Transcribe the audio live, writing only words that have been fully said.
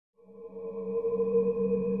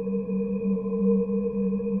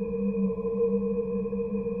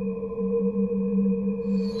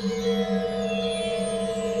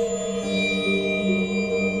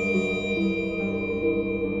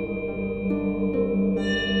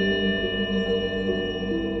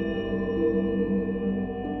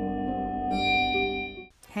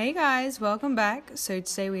Hey guys, welcome back. So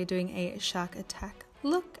today we're doing a shark attack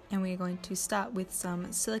look, and we're going to start with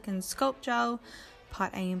some silicone sculpt gel,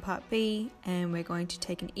 part A and part B, and we're going to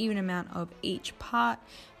take an even amount of each part,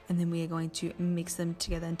 and then we are going to mix them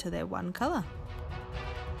together until they're one color.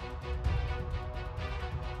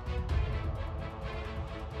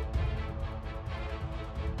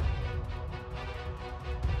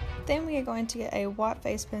 Then we are going to get a white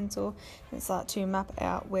face pencil and start to map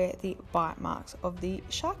out where the bite marks of the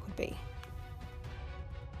shark would be.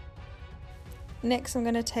 Next, I'm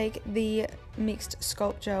going to take the mixed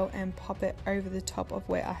sculpt gel and pop it over the top of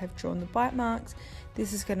where I have drawn the bite marks.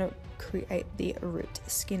 This is going to create the ripped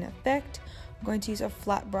skin effect. I'm going to use a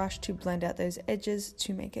flat brush to blend out those edges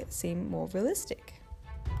to make it seem more realistic.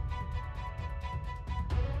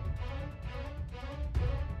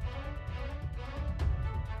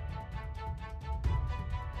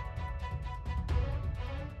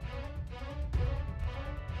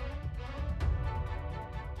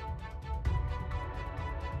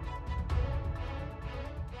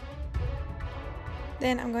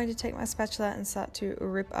 Then I'm going to take my spatula and start to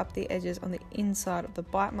rip up the edges on the inside of the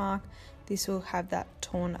bite mark. This will have that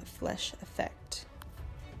torn flesh effect.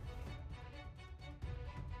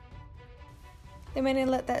 Then we're going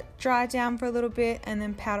to let that dry down for a little bit and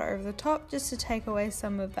then powder over the top just to take away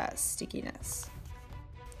some of that stickiness.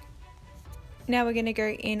 Now we're going to go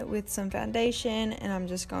in with some foundation, and I'm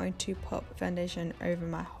just going to pop foundation over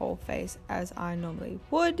my whole face as I normally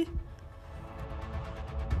would.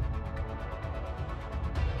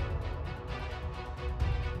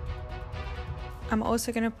 I'm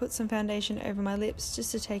also going to put some foundation over my lips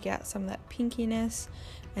just to take out some of that pinkiness,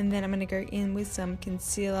 and then I'm going to go in with some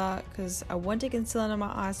concealer because I want to conceal under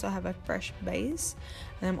my eyes so I have a fresh base.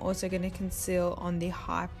 And I'm also going to conceal on the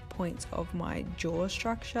high points of my jaw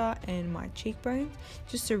structure and my cheekbones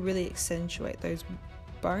just to really accentuate those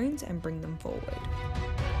bones and bring them forward.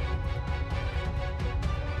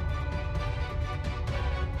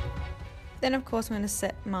 Then of course I'm going to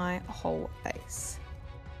set my whole face.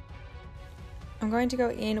 I'm going to go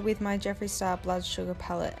in with my Jeffree Star Blood Sugar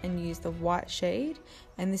palette and use the white shade,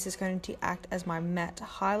 and this is going to act as my matte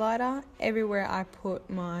highlighter everywhere I put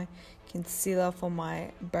my concealer for my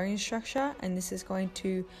bone structure, and this is going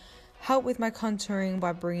to help with my contouring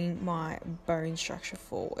by bringing my bone structure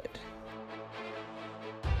forward.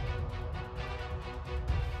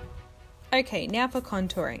 Okay, now for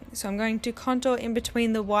contouring. So I'm going to contour in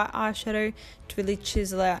between the white eyeshadow to really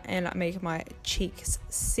chisel out and make my cheeks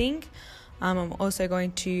sink. I'm also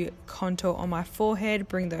going to contour on my forehead,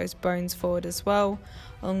 bring those bones forward as well,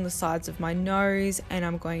 along the sides of my nose, and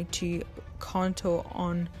I'm going to contour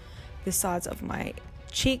on the sides of my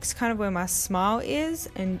cheeks, kind of where my smile is,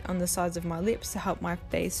 and on the sides of my lips to help my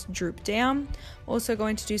face droop down. Also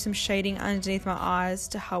going to do some shading underneath my eyes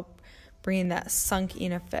to help bring in that sunk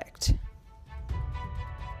in effect.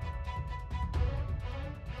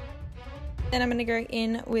 Then I'm going to go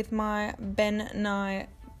in with my Ben Nye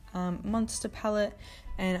Monster palette,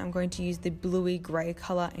 and I'm going to use the bluey grey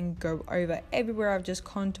colour and go over everywhere I've just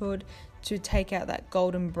contoured to take out that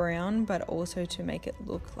golden brown, but also to make it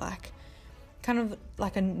look like kind of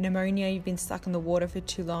like a pneumonia. You've been stuck in the water for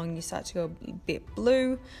too long, you start to go a bit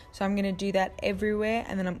blue. So I'm going to do that everywhere,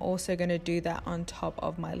 and then I'm also going to do that on top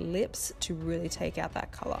of my lips to really take out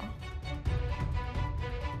that colour.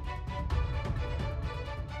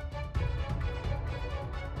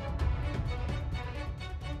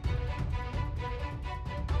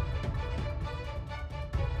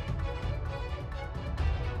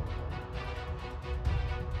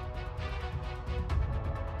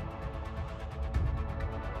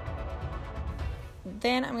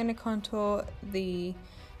 Then I'm going to contour the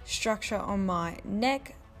structure on my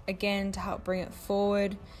neck, again to help bring it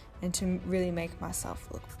forward and to really make myself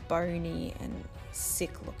look bony and sick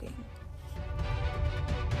looking.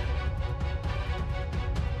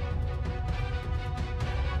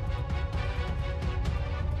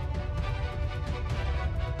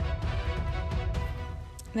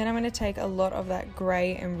 Then I'm going to take a lot of that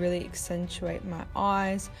grey and really accentuate my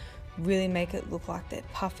eyes, really make it look like they're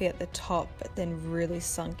puffy at the top but then really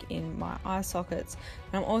sunk in my eye sockets,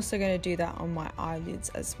 and I'm also going to do that on my eyelids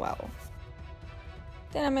as well.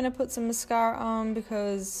 Then I'm going to put some mascara on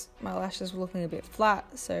because my lashes were looking a bit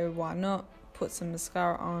flat, so why not put some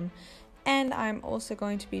mascara on. And I'm also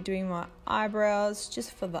going to be doing my eyebrows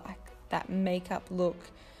just for that makeup look.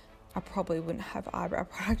 I probably wouldn't have eyebrow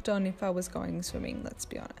product on if I was going swimming, let's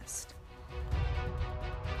be honest.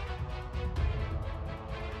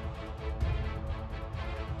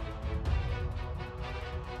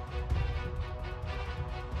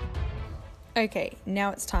 Okay,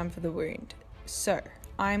 now it's time for the wound. So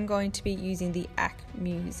I'm going to be using the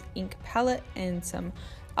Muse ink palette and some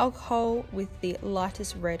alcohol with the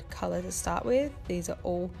lightest red color to start with. These are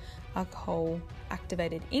all alcohol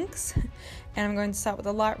activated inks, and I'm going to start with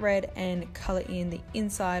a light red and color in the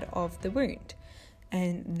inside of the wound,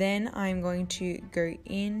 and then I'm going to go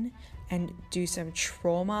in and do some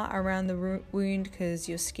trauma around the wound because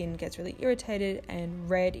your skin gets really irritated and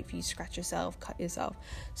red if you scratch yourself, cut yourself.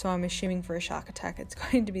 So I'm assuming for a shark attack it's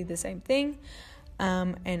going to be the same thing.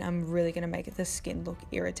 And I'm really going to make the skin look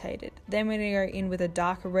irritated. Then we're going to go in with a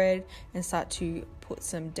darker red and start to put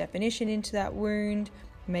some definition into that wound,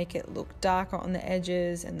 make it look darker on the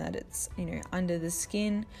edges and that it's, under the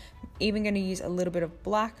skin. I'm even going to use a little bit of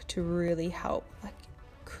black to really help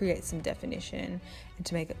create some definition and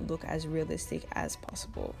to make it look as realistic as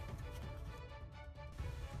possible.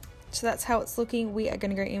 So that's how it's looking. We are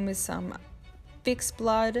going to go in with some fixed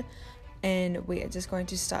blood, and we are just going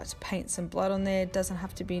to start to paint some blood on there. It doesn't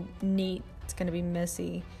have to be neat, it's going to be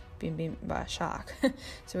messy, being bitten by a shark.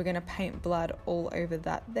 So we're going to paint blood all over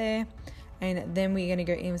that there, and then we're going to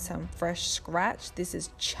go in with some fresh scratch. This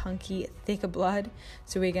is chunky, thicker blood,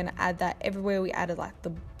 so we're going to add that everywhere. We added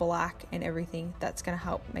the black and everything. That's going to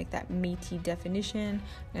help make that meaty definition.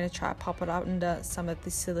 I'm going to try to pop it up under some of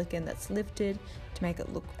the silicone that's lifted to make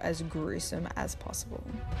it look as gruesome as possible.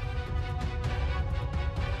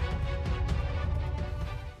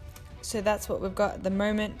 So that's what we've got at the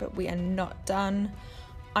moment, but we are not done.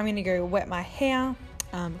 I'm going to go wet my hair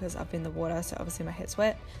because I've been in the water, so obviously my hair's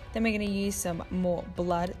wet. Then we're going to use some more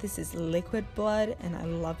blood. This is liquid blood, and I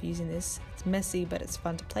love using this. It's messy, but it's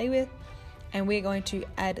fun to play with. And we're going to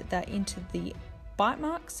add that into the bite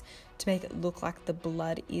marks to make it look like the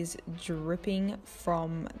blood is dripping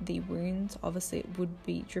from the wounds. Obviously it would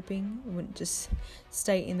be dripping, it wouldn't just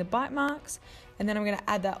stay in the bite marks. And then I'm going to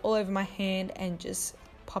add that all over my hand and just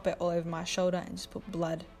pop it all over my shoulder and just put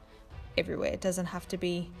blood everywhere. It doesn't have to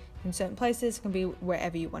be in certain places, it can be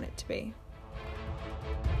wherever you want it to be.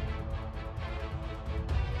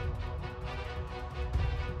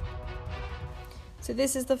 So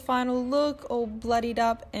this is the final look, all bloodied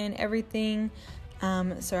up and everything.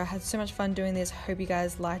 So I had so much fun doing this. Hope you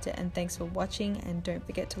guys liked it, and thanks for watching, and don't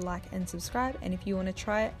forget to like and subscribe, and if you want to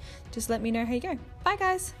try it, just let me know how you go. Bye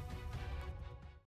guys.